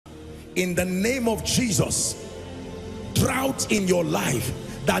in the name of Jesus. Drought in your life,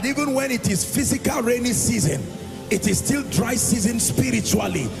 that even when it is physical rainy season, it is still dry season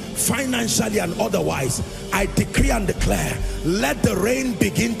spiritually, financially and otherwise. I decree and declare, let the rain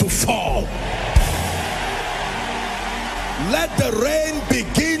begin to fall. Let the rain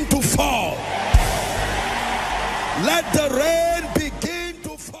begin to fall. Let the rain begin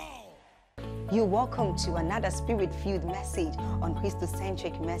to fall. You're welcome to another spirit-filled message on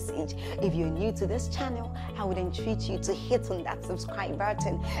Christocentric Message. If you're new to this channel, I would entreat you to hit on that subscribe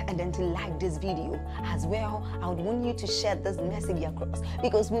button and then to like this video. As well, I would want you to share this message across,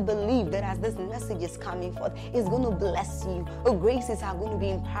 because we believe that as this message is coming forth, it's going to bless you. Graces are going to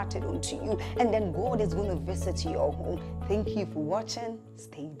be imparted unto you, and then God is going to visit your home. Thank you for watching.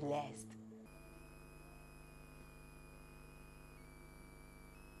 Stay blessed.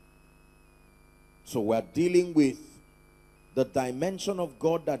 So we're dealing with the dimension of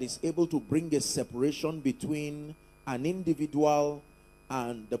God that is able to bring a separation between an individual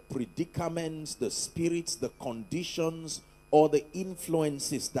and the predicaments, the spirits, the conditions, or the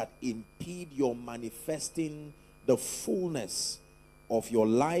influences that impede your manifesting the fullness of your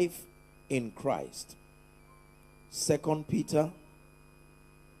life in Christ. 2 Peter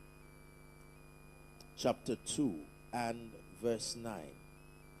chapter 2 and verse 9.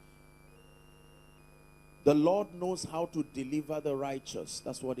 The Lord knows how to deliver the righteous.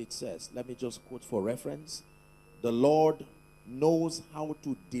 That's what it says. Let me just quote for reference. The Lord knows how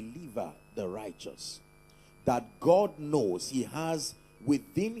to deliver the righteous. That God knows he has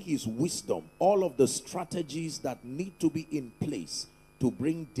within his wisdom all of the strategies that need to be in place to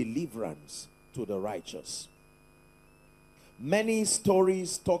bring deliverance to the righteous. Many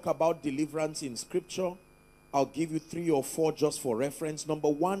stories talk about deliverance in scripture. I'll give you 3 or 4 just for reference. Number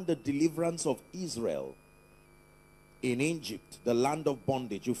 1, the deliverance of Israel in Egypt, the land of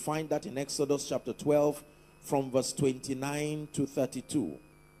bondage. You find that in Exodus chapter 12 from verse 29 to 32.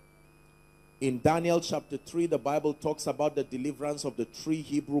 In Daniel chapter 3, the Bible talks about the deliverance of the 3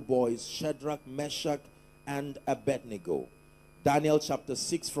 Hebrew boys, Shadrach, Meshach, and Abednego. Daniel chapter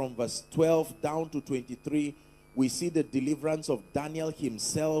 6 from verse 12 down to 23, we see the deliverance of Daniel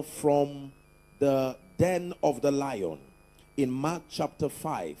himself from the den of the lion. In Mark chapter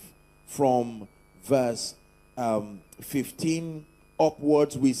 5 from verse 15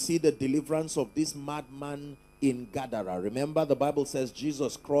 upwards, we see the deliverance of this madman in Gadara. Remember, the Bible says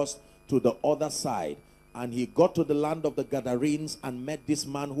Jesus crossed to the other side and he got to the land of the Gadarenes and met this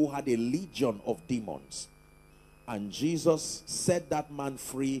man who had a legion of demons. And Jesus set that man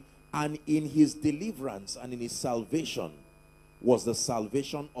free, and in his deliverance and in his salvation was the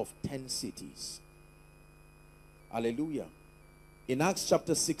salvation of 10 cities. Hallelujah. In Acts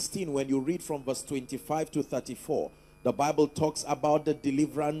chapter 16, when you read from verse 25 to 34, the Bible talks about the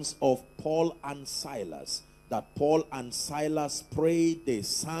deliverance of Paul and Silas. That Paul and Silas prayed, they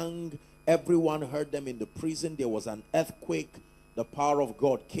sang, everyone heard them in the prison. There was an earthquake, the power of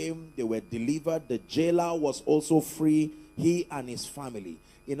God came, they were delivered. The jailer was also free, he and his family.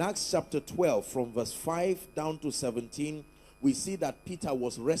 In Acts chapter 12, from verse 5 down to 17, we see that Peter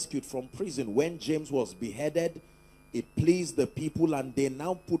was rescued from prison. When James was beheaded, it pleased the people and they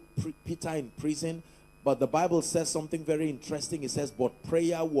now put Peter in prison. But the Bible says something very interesting. It says, but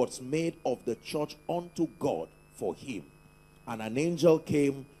prayer was made of the church unto God for him. And an angel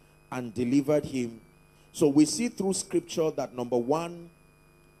came and delivered him. So we see through scripture that, number 1,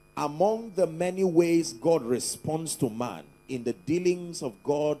 among the many ways God responds to man, in the dealings of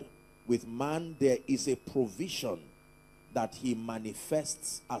God with man, there is a provision that he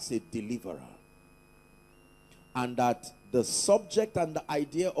manifests as a deliverer. And that the subject and the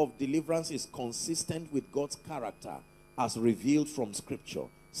idea of deliverance is consistent with God's character as revealed from scripture.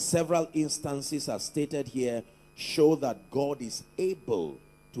 Several instances as stated here show that God is able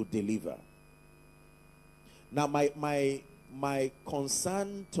to deliver. Now my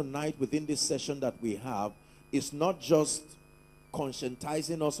concern tonight within this session that we have is not just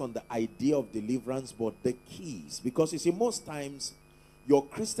conscientizing us on the idea of deliverance, but the keys. Because you see, most times your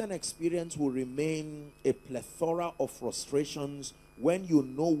Christian experience will remain a plethora of frustrations when you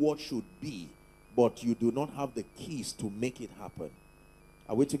know what should be, but you do not have the keys to make it happen.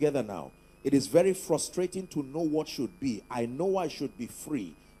 Are we together now? It is very frustrating to know what should be. I know I should be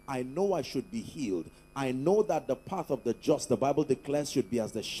free. I know I should be healed. I know that the path of the just, the Bible declares, should be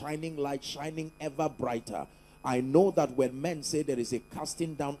as the shining light, shining ever brighter. I know that when men say there is a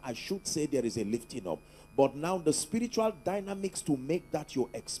casting down, I should say there is a lifting up. But now the spiritual dynamics to make that your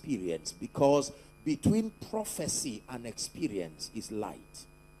experience, because between prophecy and experience is light.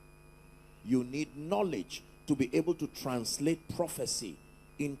 You need knowledge to be able to translate prophecy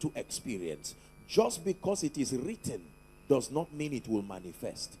into experience. Just because it is written does not mean it will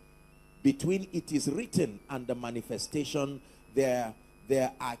manifest. Between it is written and the manifestation, there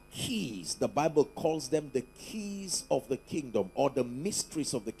are keys. The Bible calls them the keys of the kingdom, or the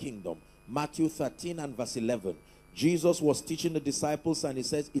mysteries of the kingdom. Matthew 13 and verse 11. Jesus was teaching the disciples and he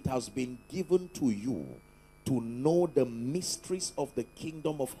says, it has been given to you to know the mysteries of the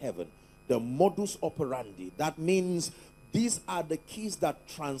kingdom of heaven. The modus operandi. That means these are the keys that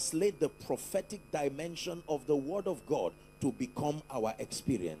translate the prophetic dimension of the word of God to become our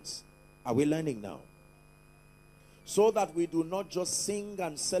experience. Are we learning now? So that we do not just sing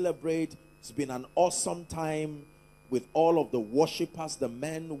and celebrate. It's been an awesome time with all of the worshipers, the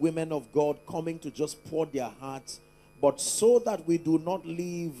men, women of God coming to just pour their hearts. But so that we do not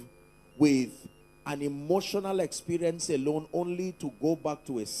live with an emotional experience alone, only to go back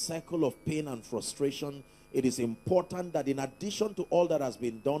to a cycle of pain and frustration, it is important that in addition to all that has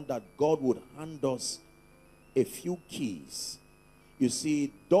been done, that God would hand us a few keys. You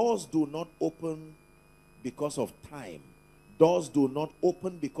see, doors do not open because of time. Doors do not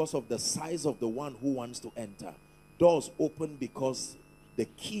open because of the size of the one who wants to enter. Doors open because the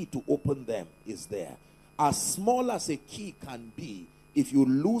key to open them is there. As small as a key can be, if you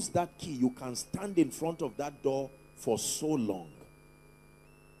lose that key, you can stand in front of that door for so long.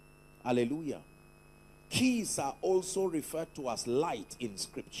 Hallelujah. Keys are also referred to as light in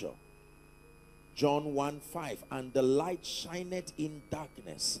scripture. John 1:5, and the light shineth in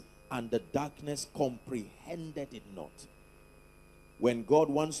darkness, and the darkness comprehended it not. When God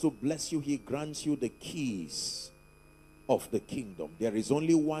wants to bless you, he grants you the keys of the kingdom. There is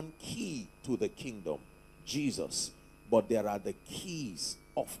only one key to the kingdom, Jesus. But there are the keys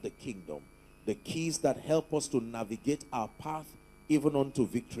of the kingdom. The keys that help us to navigate our path even unto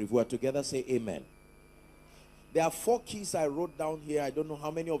victory. If we are together, say amen. There are 4 keys I wrote down here. I don't know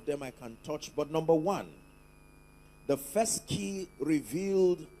how many of them I can touch. But number 1, the first key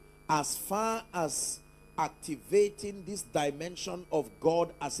revealed as far as activating this dimension of God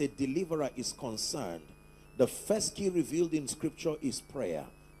as a deliverer is concerned. The first key revealed in scripture is prayer.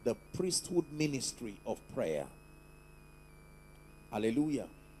 The priesthood ministry of prayer. Hallelujah.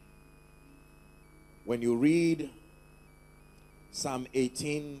 When you read Psalm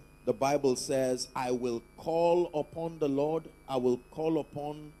 18, the Bible says, I will call upon the Lord. I will call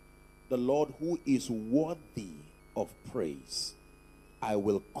upon the Lord who is worthy of praise. I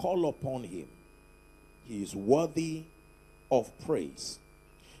will call upon him. He is worthy of praise.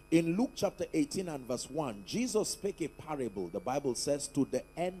 In Luke chapter 18 and verse 1, Jesus spake a parable, the Bible says, to the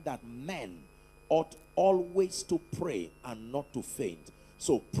end that men ought always to pray and not to faint.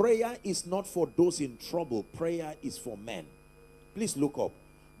 So prayer is not for those in trouble. Prayer is for men. Please look up.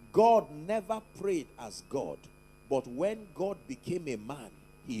 God never prayed as God. But when God became a man,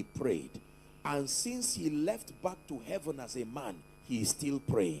 he prayed. And since he left back to heaven as a man, he is still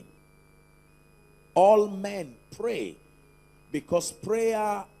praying. All men pray, because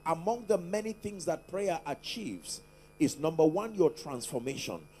prayer, among the many things that prayer achieves, is number 1, your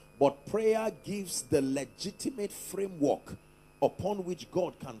transformation. But prayer gives the legitimate framework upon which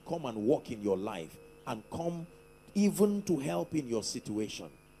God can come and work in your life and come even to help in your situation.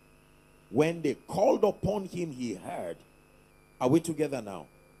 When they called upon him, he heard. Are we together now?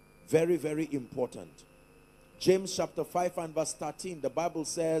 Very, very important. James chapter 5 and verse 13, the Bible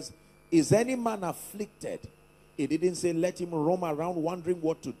says, is any man afflicted? It didn't say let him roam around wondering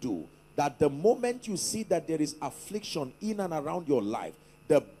what to do. That the moment you see that there is affliction in and around your life,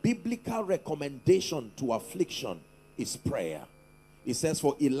 the biblical recommendation to affliction is prayer. It says,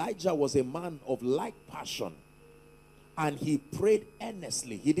 for Elijah was a man of like passion, and he prayed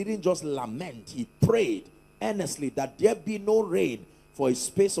earnestly. He didn't just lament, he prayed earnestly that there be no rain for a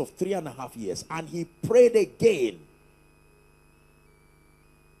space of 3.5 years. And he prayed again.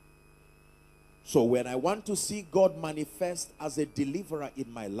 So when I want to see God manifest as a deliverer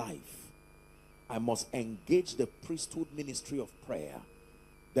in my life, I must engage the priesthood ministry of prayer.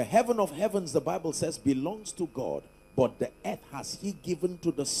 The heaven of heavens, the Bible says, belongs to God, but the earth has he given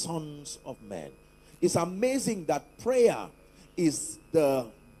to the sons of men. It's amazing that prayer is the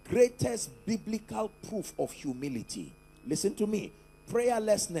greatest biblical proof of humility. Listen to me.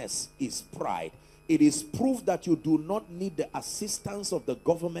 Prayerlessness is pride. It is proof that you do not need the assistance of the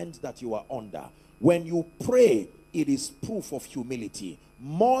government that you are under. When you pray, it is proof of humility,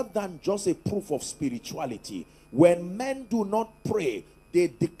 more than just a proof of spirituality. When men do not pray, they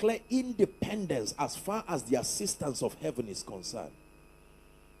declare independence as far as the assistance of heaven is concerned.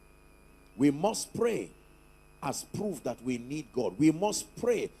 We must pray as proof that we need God. We must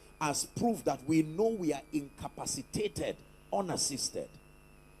pray as proof that we know we are incapacitated, unassisted.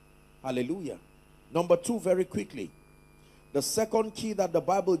 Hallelujah. Number two, very quickly. The second key that the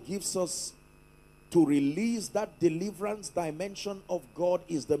Bible gives us to release that deliverance dimension of God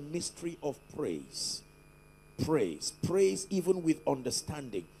is the mystery of praise. Praise. Praise even with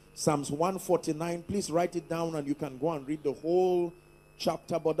understanding. Psalms 149, please write it down and you can go and read the whole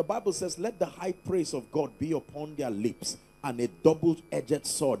chapter. But the Bible says, let the high praise of God be upon their lips and a double-edged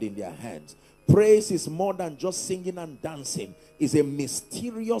sword in their hands. Praise is more than just singing and dancing. It's a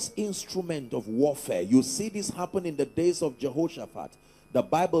mysterious instrument of warfare. You see this happen in the days of Jehoshaphat. The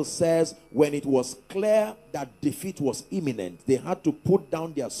Bible says when it was clear that defeat was imminent, they had to put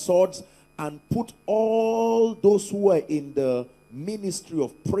down their swords and put all those who were in the ministry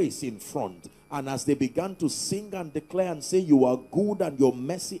of praise in front. And as they began to sing and declare and say, you are good and your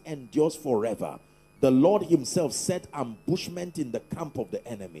mercy endures forever, the Lord himself set ambushment in the camp of the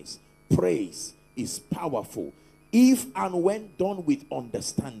enemies. Praise is powerful if and when done with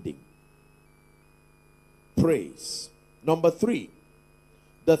understanding. Praise. Number three,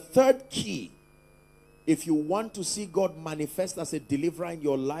 the third key, if you want to see God manifest as a deliverer in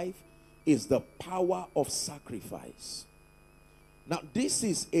your life, is the power of sacrifice. Now, this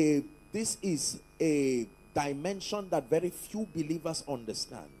is a dimension that very few believers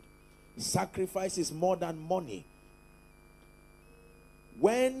understand. Sacrifice is more than money.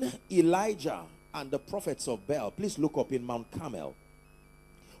 When Elijah and the prophets of Baal, please look up in Mount Carmel,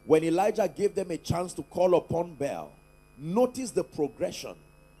 when Elijah gave them a chance to call upon Baal, notice the progression.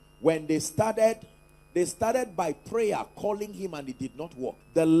 When they started by prayer, calling him, and it did not work.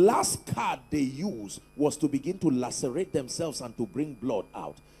 The last card they used was to begin to lacerate themselves and to bring blood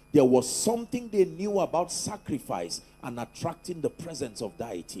out. There was something they knew about sacrifice and attracting the presence of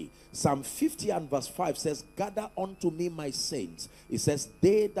deity. Psalm 50 and verse 5 says, gather unto me my saints. It says,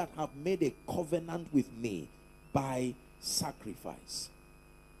 they that have made a covenant with me by sacrifice.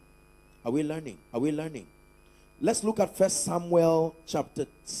 Are we learning? Are we learning? Let's look at 1 Samuel chapter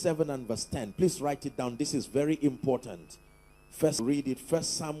 7 and verse 10. Please write it down. This is very important. First read it. 1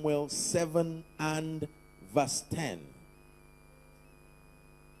 Samuel 7 and verse 10.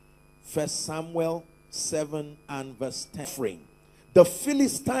 1 Samuel 7 and verse 10. The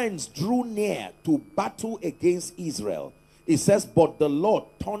Philistines drew near to battle against Israel. It says, but the Lord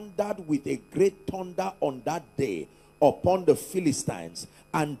thundered with a great thunder on that day upon the Philistines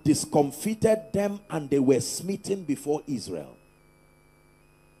and discomfited them, and they were smitten before Israel.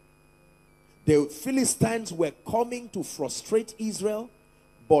 The Philistines were coming to frustrate Israel,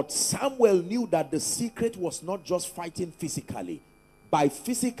 but Samuel knew that the secret was not just fighting physically. By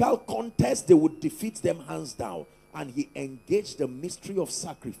physical contest, they would defeat them hands down. And he engaged the mystery of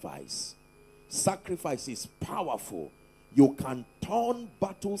sacrifice. Sacrifice is powerful. You can turn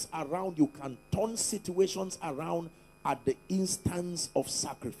battles around. You can turn situations around at the instance of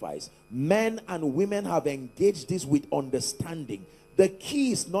sacrifice. Men and women have engaged this with understanding. The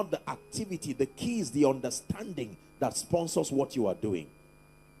key is not the activity. The key is the understanding that sponsors what you are doing.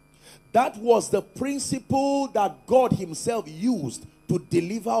 That was the principle that God himself used to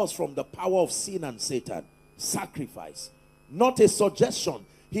deliver us from the power of sin and Satan. Sacrifice. Not a suggestion.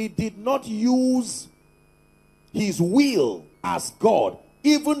 He did not use his will as God,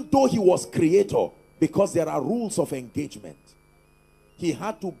 even though he was creator, because there are rules of engagement. He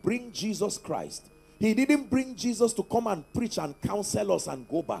had to bring Jesus Christ. He didn't bring Jesus to come and preach and counsel us and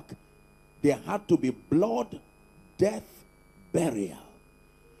go back. There had to be blood, death, burial.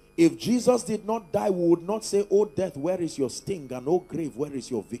 If Jesus did not die, we would not say, oh death, where is your sting? And oh grave, where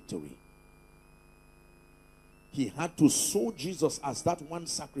is your victory? He had to sow Jesus as that one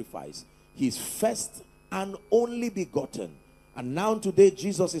sacrifice, his first and only begotten. And now today,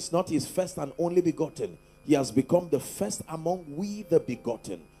 Jesus is not his first and only begotten. He has become the first among we the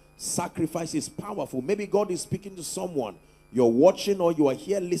begotten. Sacrifice is powerful. Maybe God is speaking to someone. You're watching or you are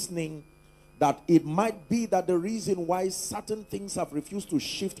here listening, that it might be that the reason why certain things have refused to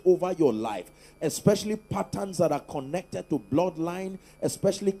shift over your life, especially patterns that are connected to bloodline,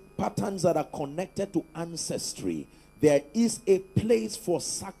 especially patterns that are connected to ancestry, there is a place for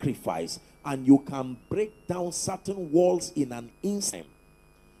sacrifice, and you can break down certain walls in an instant.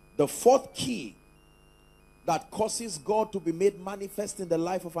 The fourth key that causes God to be made manifest in the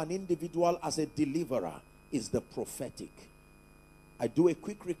life of an individual as a deliverer is the prophetic. I do a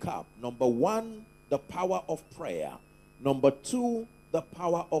quick recap. Number one, the power of prayer. Number two, the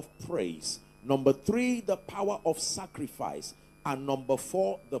power of praise. Number three, the power of sacrifice. And number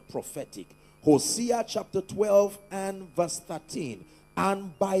four, the prophetic. Hosea chapter 12 and verse 13.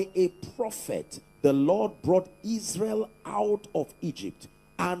 And by a prophet, the Lord brought Israel out of Egypt.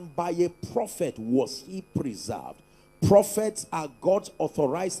 And by a prophet was he preserved. Prophets are God's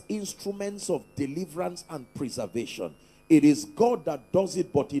authorized instruments of deliverance and preservation. It is God that does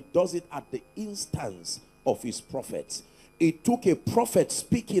it, but he does it at the instance of his prophets. It took a prophet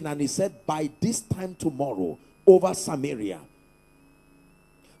speaking and he said, by this time tomorrow, over Samaria.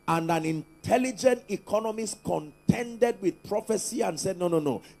 And an intelligent economist contended with prophecy and said, no, no,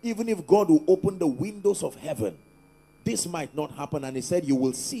 no. Even if God will open the windows of heaven, this might not happen. And he said, you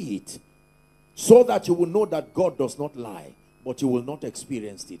will see it, so that you will know that God does not lie, but you will not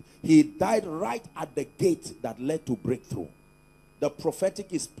experience it. He died right at the gate that led to breakthrough. The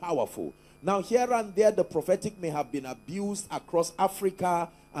prophetic is powerful. Now, here and there, the prophetic may have been abused across Africa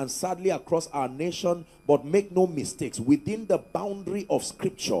and sadly across our nation, but make no mistakes. Within the boundary of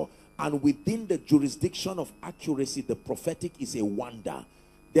scripture and within the jurisdiction of accuracy, the prophetic is a wonder.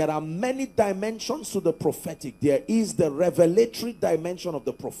 There are many dimensions to the prophetic. There is the revelatory dimension of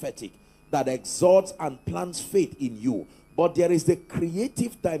the prophetic that exalts and plants faith in you. But there is the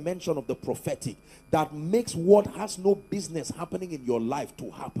creative dimension of the prophetic that makes what has no business happening in your life to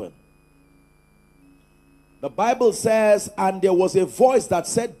happen. The Bible says, and there was a voice that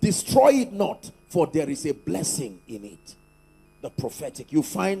said, destroy it not, for there is a blessing in it. The prophetic. You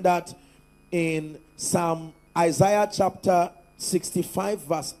find that in Isaiah chapter 65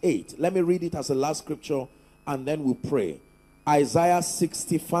 verse 8. Let me read it as a last scripture and then we'll pray. Isaiah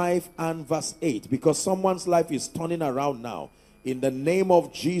 65 and verse 8, because someone's life is turning around now in the name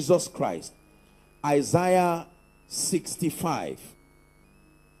of Jesus Christ. Isaiah 65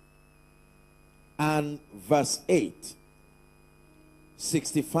 and verse 8.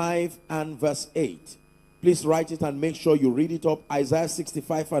 65 and verse 8. Please write it and make sure you read it up. Isaiah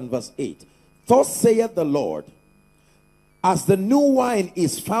 65 and verse 8. Thus saith the Lord, as the new wine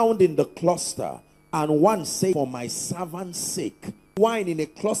is found in the cluster, and one say, for my servant's sake. Wine in a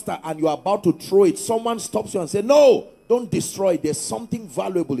cluster and you are about to throw it. Someone stops you and says, no, don't destroy it. There's something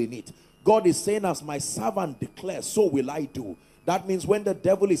valuable in it. God is saying, as my servant declares, so will I do. That means when the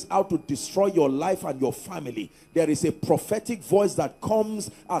devil is out to destroy your life and your family, there is a prophetic voice that comes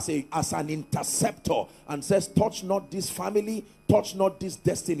as an interceptor and says, touch not this family, touch not this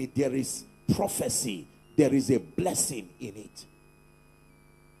destiny. There is prophecy. There is a blessing in it.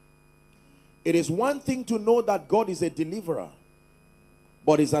 It is one thing to know that God is a deliverer,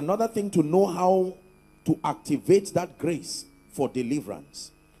 but it's another thing to know how to activate that grace for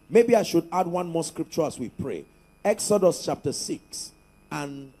deliverance. Maybe I should add one more scripture as we pray. Exodus chapter 6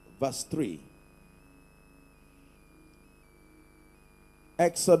 and verse 3.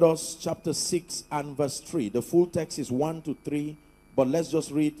 Exodus chapter 6 and verse 3. The full text is 1 to 3, but let's just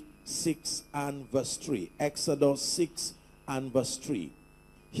read 6 and verse 3. Exodus 6 and verse 3.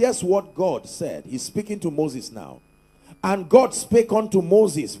 Here's what God said. He's speaking to Moses now. And God spake unto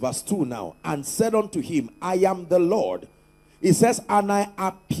Moses, verse 2 now, and said unto him, I am the Lord. He says, and I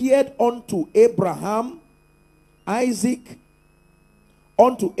appeared unto Abraham, Isaac,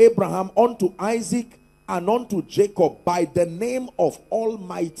 unto Abraham, unto Isaac, and unto Jacob by the name of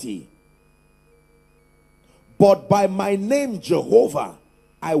Almighty. But by my name Jehovah,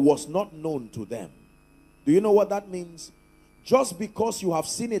 I was not known to them. Do you know what that means? Just because you have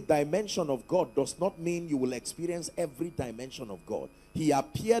seen a dimension of God does not mean you will experience every dimension of God. He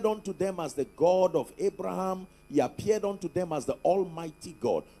appeared unto them as the God of Abraham. He appeared unto them as the Almighty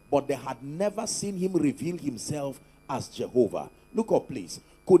God. But they had never seen him reveal himself as Jehovah. Look up, please.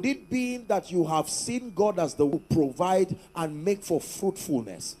 Could it be that you have seen God as the one who provide and make for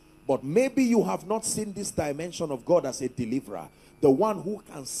fruitfulness? But maybe you have not seen this dimension of God as a deliverer. The one who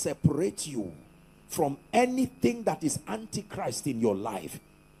can separate you from anything that is antichrist in your life.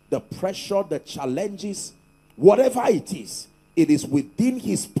 The pressure, the challenges, whatever it is within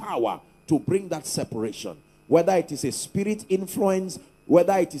his power to bring that separation. Whether it is a spirit influence,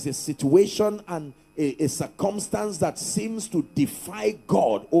 whether it is a situation and a circumstance that seems to defy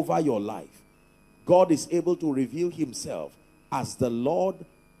God over your life. God is able to reveal himself as the Lord,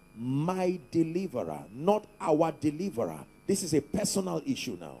 my deliverer, not our deliverer. This is a personal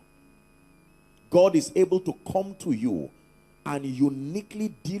issue now. God is able to come to you and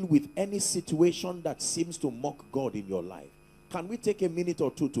uniquely deal with any situation that seems to mock God in your life. Can we take a minute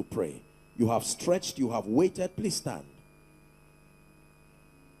or two to pray? You have stretched, you have waited. Please stand.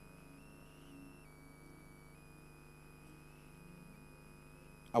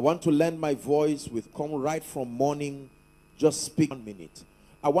 I want to lend my voice with come right from morning. Just speak 1 minute.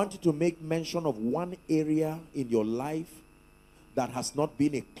 I want you to make mention of one area in your life that has not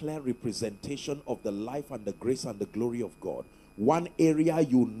been a clear representation of the life and the grace and the glory of God. one area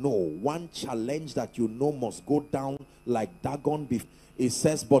you know, one challenge that you know must go down like Dagon before. It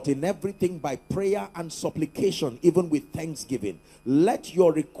says, but in everything by prayer and supplication, even with thanksgiving, let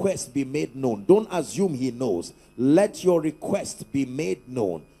your request be made known. Don't assume he knows. Let your request be made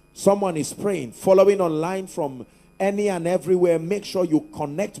known. Someone is praying, following online from any and everywhere. Make sure you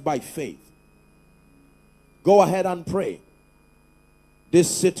connect by faith. Go ahead and pray. This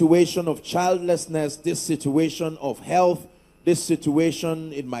situation of childlessness, this situation of health, this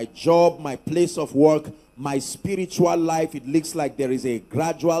situation in my job, my place of work, my spiritual life, it looks like there is a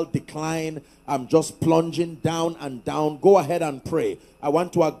gradual decline. I'm just plunging down and down. Go ahead and pray. I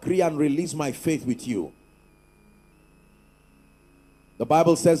want to agree and release my faith with you. The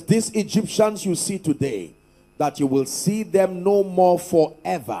Bible says, these Egyptians you see today, that you will see them no more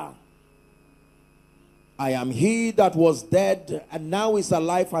forever. I am he that was dead and now is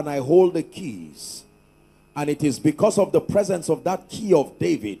alive, and I hold the keys. And it is because of the presence of that key of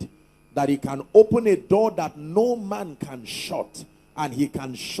David that he can open a door that no man can shut, and he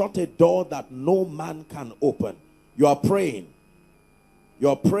can shut a door that no man can open. You are praying. You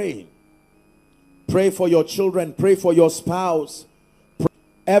are praying. Pray for your children. Pray for your spouse. Pray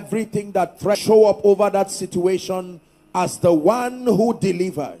everything that show up over that situation as the one who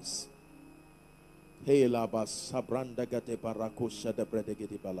delivers. The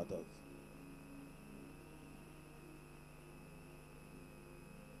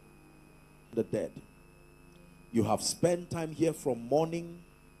dead. You have spent time here from morning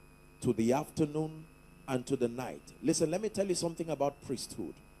to the afternoon and to the night. Listen, let me tell you something about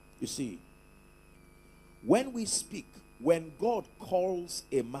priesthood. You see, when we speak, when God calls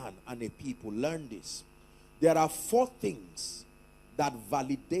a man and a people, learn this. There are 4 things that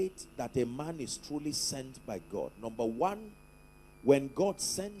validate that a man is truly sent by God. Number 1, when God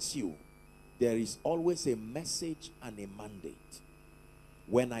sends you, there is always a message and a mandate.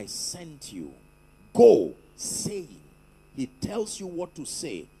 When I sent you, go, saying. He tells you what to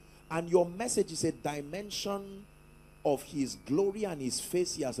say. And your message is a dimension of his glory and his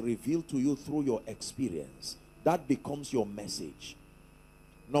face he has revealed to you through your experience. That becomes your message.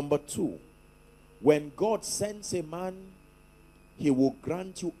 Number 2, when God sends a man, he will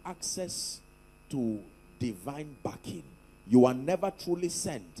grant you access to divine backing. You are never truly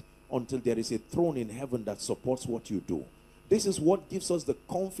sent until there is a throne in heaven that supports what you do. This is what gives us the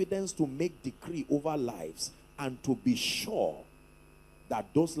confidence to make decree over lives and to be sure that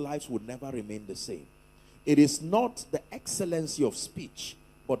those lives will never remain the same. It is not the excellency of speech,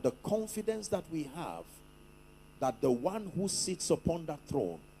 but the confidence that we have that the one who sits upon that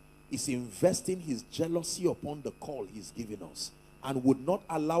throne is investing his jealousy upon the call he's given us, and would not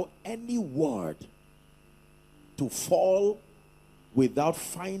allow any word to fall without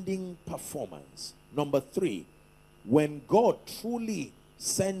finding performance. Number 3, when God truly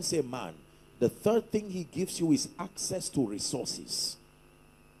sends a man, the 3rd thing he gives you is access to resources.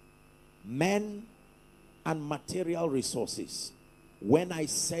 Men and material resources. When I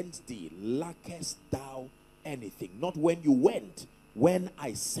sent thee, lackest thou anything? Not when you went. When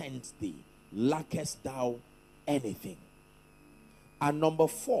I sent thee, lackest thou anything? And number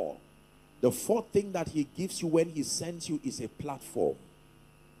 4, the 4th thing that he gives you when he sends you is a platform.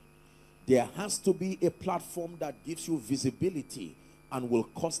 There has to be a platform that gives you visibility and will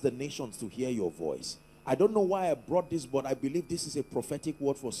cause the nations to hear your voice. I don't know why I brought this, but I believe this is a prophetic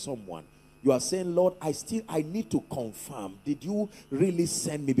word for someone. You are saying, Lord, I need to confirm. Did you really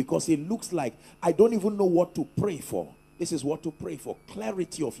send me? Because it looks like I don't even know what to pray for. This is what to pray for.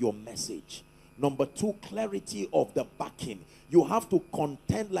 Clarity of your message. Number 2, clarity of the backing. You have to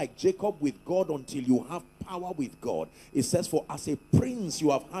contend like Jacob with God until you have power with God. It says, for as a prince you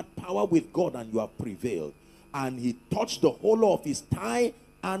have had power with God and you have prevailed. And he touched the whole of his thigh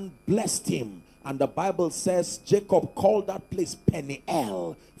and blessed him. And the Bible says Jacob called that place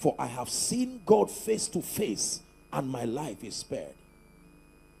Peniel, for I have seen God face to face and my life is spared.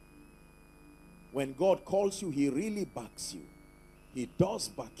 When God calls you, he really backs you. He does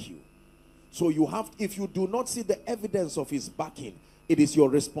back you. So you have, if you do not see the evidence of his backing, it is your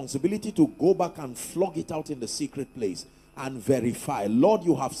responsibility to go back and flog it out in the secret place and verify. Lord,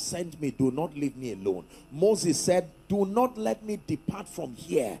 you have sent me, do not leave me alone. Moses said, do not let me depart from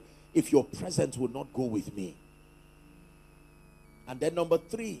here if your presence will not go with me. And then number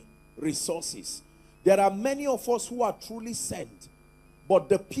 3, resources. There are many of us who are truly sent, but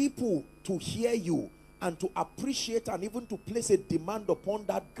the people to hear you and to appreciate and even to place a demand upon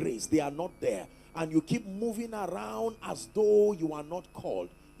that grace, they are not there. And you keep moving around as though you are not called.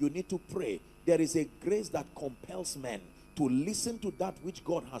 You need to pray. There is a grace that compels men to listen to that which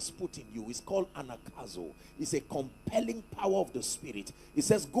God has put in you. It's called anakazo. It's a compelling power of the Spirit. It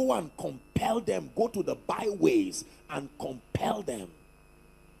says, go and compel them. Go to the byways and compel them.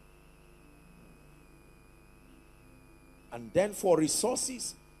 And then for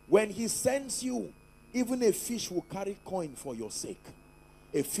resources, when he sends you, even a fish will carry coin for your sake.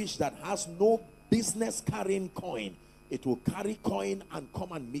 A fish that has no business carrying coin, it will carry coin and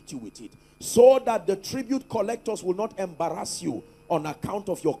come and meet you with it, so that the tribute collectors will not embarrass you on account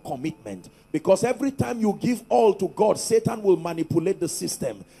of your commitment. Because every time you give all to God, Satan will manipulate the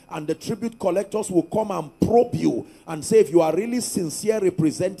system, and the tribute collectors will come and probe you and say, if you are really sincere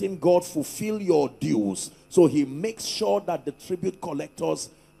representing God, fulfill your dues. So he makes sure that the tribute collectors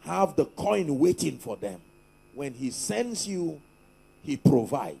have the coin waiting for them. When he sends you, he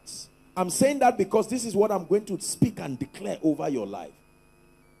provides. I'm saying that because this is what I'm going to speak and declare over your life.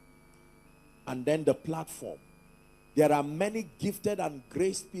 And then the platform. There are many gifted and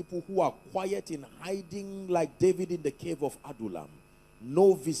graced people who are quiet in hiding, like David in the cave of Adullam.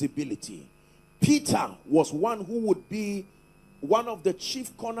 No visibility. Peter was one who would be one of the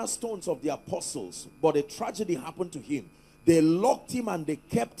chief cornerstones of the apostles, but a tragedy happened to him. They locked him and they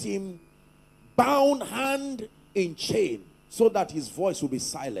kept him bound hand in chain so that his voice would be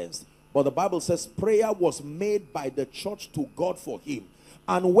silenced. But the Bible says prayer was made by the church to God for him.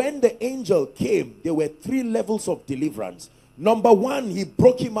 And when the angel came, there were 3 levels of deliverance. Number 1, he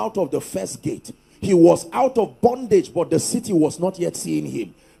broke him out of the first gate. He was out of bondage, but the city was not yet seeing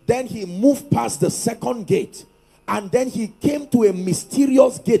him. Then he moved past the second gate. And then he came to a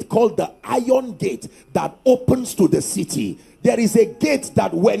mysterious gate called the Iron Gate that opens to the city. There is a gate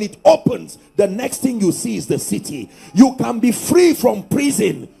that when it opens, the next thing you see is the city. You can be free from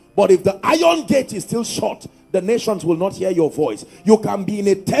prison, but if the Iron Gate is still shut, the nations will not hear your voice. You can be in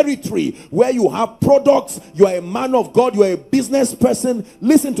a territory where you have products, you are a man of God, you are a business person.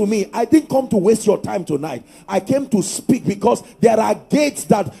 Listen to me, I didn't come to waste your time tonight. I came to speak because there are gates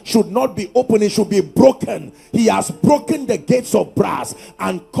that should not be open, it should be broken. He has broken the gates of brass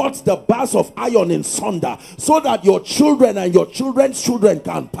and cut the bars of iron in sunder, so that your children and your children's children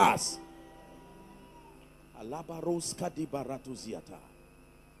can pass.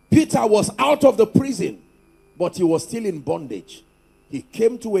 Peter was out of the prison, but he was still in bondage. He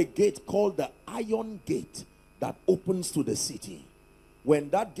came to a gate called the Iron Gate that opens to the city. When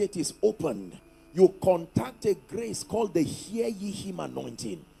that gate is opened, you contact a grace called the Hear Ye Him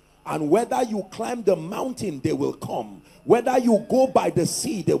anointing. And whether you climb the mountain, they will come. Whether you go by the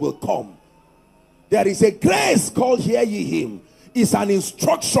sea, they will come. There is a grace called Hear Ye Him. It's an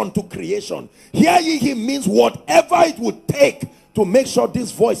instruction to creation. Hear Ye Him means whatever it would take to make sure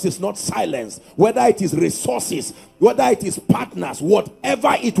this voice is not silenced, whether it is resources, whether it is partners,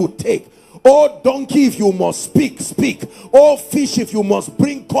 whatever it would take. Oh donkey, if you must speak, speak. Oh fish, if you must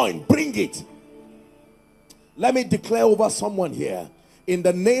bring coin, bring it. Let me declare over someone here, in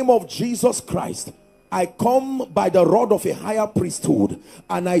the name of Jesus Christ, I come by the rod of a higher priesthood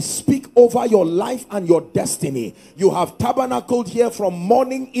and I speak over your life and your destiny. You have tabernacled here from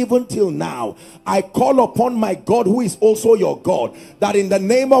morning even till now. I call upon my God, who is also your God, that in the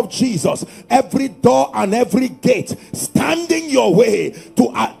name of Jesus, every door and every gate standing your way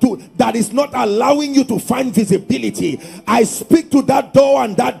that is not allowing you to find visibility, I speak to that door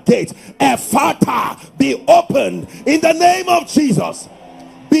and that gate. Ephata, be opened in the name of Jesus.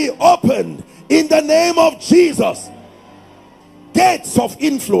 Be opened in the name of Jesus. Gates of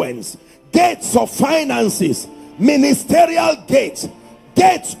influence, gates of finances, ministerial gates,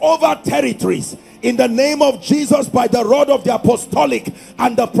 gates over territories, in the name of Jesus, by the rod of the apostolic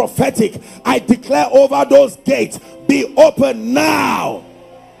and the prophetic, I declare over those gates, be open now.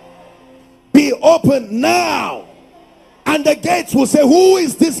 Be open now. And the gates will say, who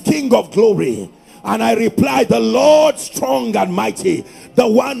is this King of glory? And I reply, the Lord strong and mighty, the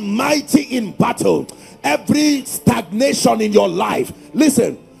one mighty in battle. Every stagnation in your life,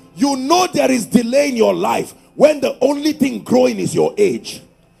 listen, you know there is delay in your life when the only thing growing is your age.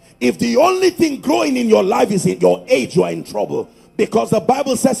 If the only thing growing in your life is in your age, you are in trouble. Because the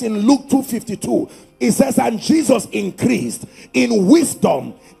Bible says in Luke 2:52, it says, and Jesus increased in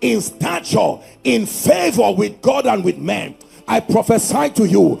wisdom, in stature, in favor with God and with men. I prophesy to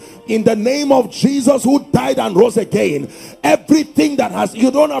you in the name of Jesus, who died and rose again, everything that has,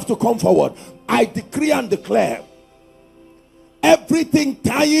 you don't have to come forward, I decree and declare, everything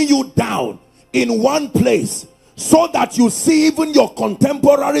tying you down in one place, so that you see even your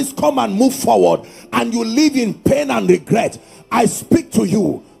contemporaries come and move forward, and you live in pain and regret, I speak to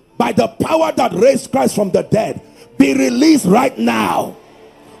you by the power that raised Christ from the dead, be released right now.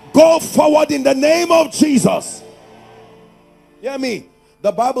 Go forward in the name of Jesus. Hear me.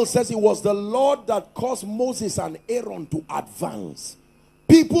 The Bible says it was the Lord that caused Moses and Aaron to advance.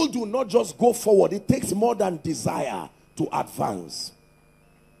 People do not just go forward. It takes more than desire to advance.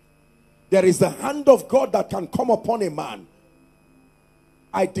 There is the hand of God that can come upon a man.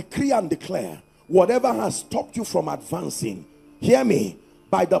 I decree and declare, whatever has stopped you from advancing, hear me,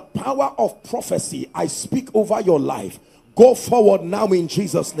 by the power of prophecy, I speak over your life. Go forward now in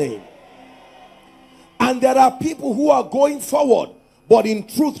Jesus' name. And there are people who are going forward, but in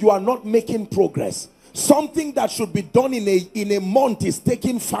truth you are not making progress. Something that should be done in a month is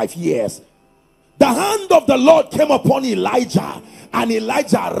taking 5 years. The hand of the Lord came upon Elijah, and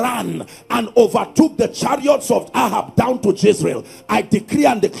Elijah ran and overtook the chariots of Ahab down to Jezreel. I decree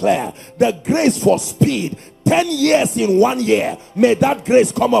and declare the grace for speed. 10 years in 1 year, may that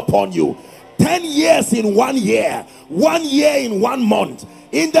grace come upon you. 10 years in 1 year, 1 year in 1 month,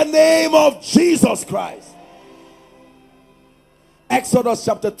 in the name of Jesus Christ. Exodus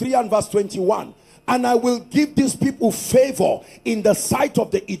chapter 3 and verse 21. And I will give these people favor in the sight of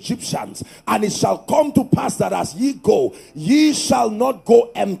the Egyptians, and it shall come to pass that as ye go, ye shall not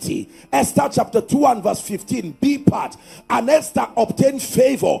go empty. Esther chapter 2 and verse 15. B part. And Esther obtained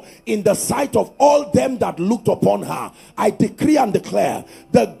favor in the sight of all them that looked upon her. I decree and declare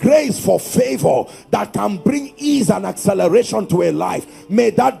the grace for favor that can bring ease and acceleration to a life. May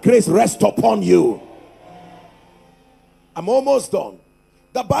that grace rest upon you. I'm almost done.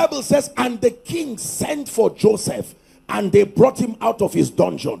 The Bible says, and the king sent for Joseph, and they brought him out of his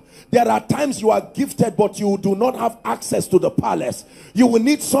dungeon. There are times you are gifted, but you do not have access to the palace. You will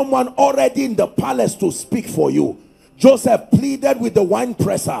need someone already in the palace to speak for you. Joseph pleaded with the wine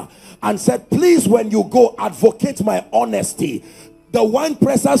presser and said, please, when you go, advocate my honesty. The wine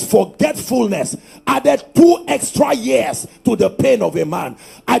presser's forgetfulness added 2 extra years to the pain of a man.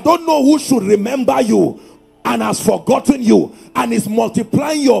 I don't know who should remember you and has forgotten you and is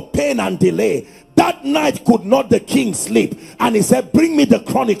multiplying your pain and delay. That night could not the king sleep, and he said, bring me the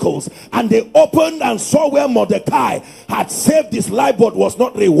chronicles. And they opened and saw where Mordecai had saved his life but was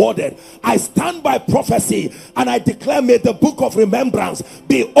not rewarded. I stand by prophecy and I declare, may the book of remembrance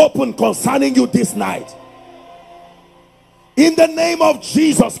be opened concerning you this night, in the name of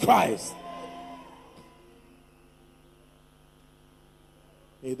Jesus Christ.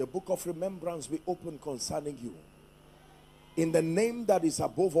 May the book of remembrance be open concerning you, in the name that is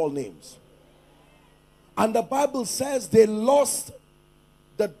above all names. And the Bible says they lost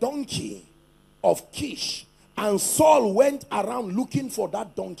the donkey of Kish, and Saul went around looking for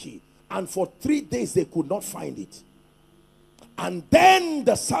that donkey, and for 3 days they could not find it. And then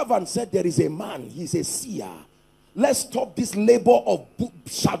the servant said, there is a man, he's a seer. Let's stop this labor of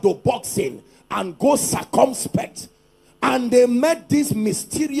shadow boxing and go circumspect. And they met this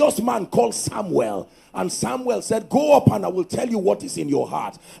mysterious man called Samuel. And Samuel said, go up and I will tell you what is in your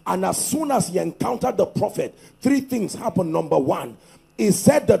heart. And as soon as he encountered the prophet, 3 things happened. Number 1, he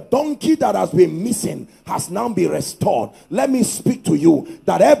said the donkey that has been missing has now been restored. Let me speak to you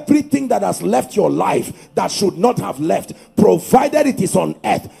that everything that has left your life that should not have left, provided it is on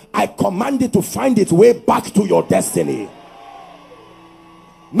earth, I command it to find its way back to your destiny.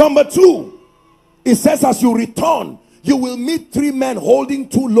 Number 2, it says as you return, you will meet 3 men holding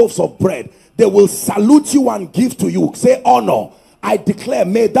 2 loaves of bread. They will salute you and give to you. Say honor. I declare,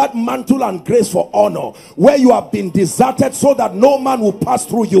 may that mantle and grace for honor, where you have been deserted so that no man will pass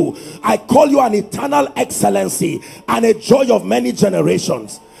through you, I call you an eternal excellency and a joy of many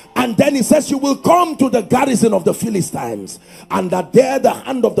generations. And then he says you will come to the garrison of the Philistines, and that there the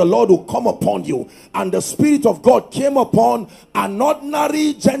hand of the Lord will come upon you. And the Spirit of God came upon an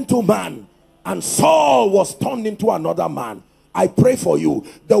ordinary gentleman, and Saul was turned into another man. I pray for you.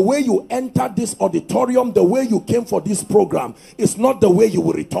 The way you entered this auditorium, the way you came for this program, is not the way you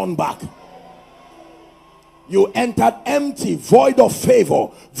will return back. You entered empty, void of favor,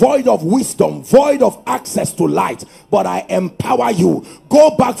 void of wisdom, void of access to light. But I empower you.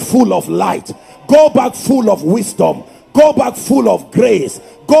 Go back full of light. Go back full of wisdom. Go back full of grace.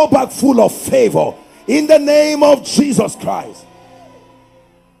 Go back full of favor. In the name of Jesus Christ.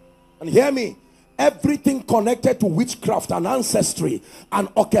 And hear me, everything connected to witchcraft and ancestry and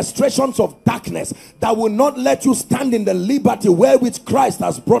orchestrations of darkness that will not let you stand in the liberty wherewith Christ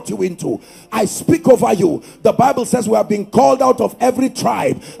has brought you into, I speak over you. The Bible says we have been called out of every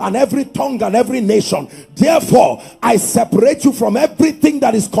tribe and every tongue and every nation. Therefore, I separate you from everything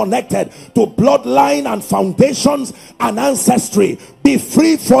that is connected to bloodline and foundations and ancestry. Be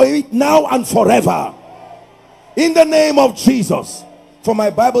free for it now and forever. In the name of Jesus. For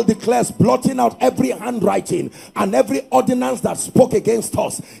my Bible declares, blotting out every handwriting and every ordinance that spoke against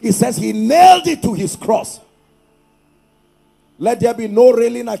us. It says he nailed it to his cross. Let there be no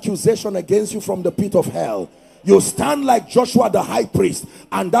railing accusation against you from the pit of hell. You stand like Joshua the high priest,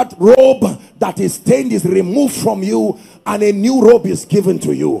 and that robe that is stained is removed from you, and a new robe is given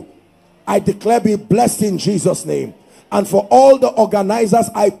to you. I declare, be blessed in Jesus' name. And for all the organizers,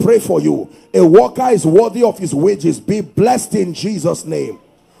 I pray for you. A worker is worthy of his wages. Be blessed in Jesus' name.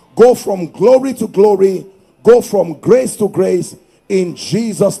 Go from glory to glory. Go from grace to grace. In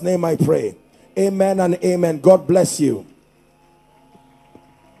Jesus' name I pray. Amen and amen. God bless you.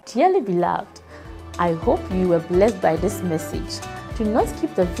 Dearly beloved, I hope you were blessed by this message. Do not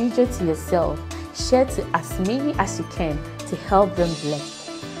keep the video to yourself. Share to as many as you can to help them bless.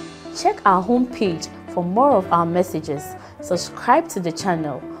 Check our homepage for more of our messages. Subscribe to the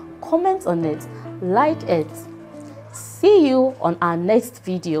channel, comment on it, like it. See you on our next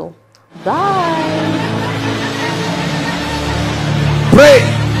video. Bye. Pray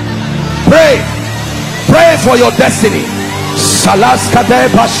for your destiny. Salas kade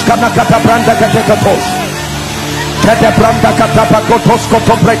bashkana kata branda kate katos. Kade branda kata pakotos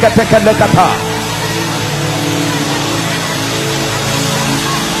koto brekete kele kata.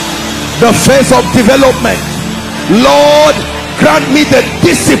 The phase of development. Lord, grant me the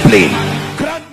discipline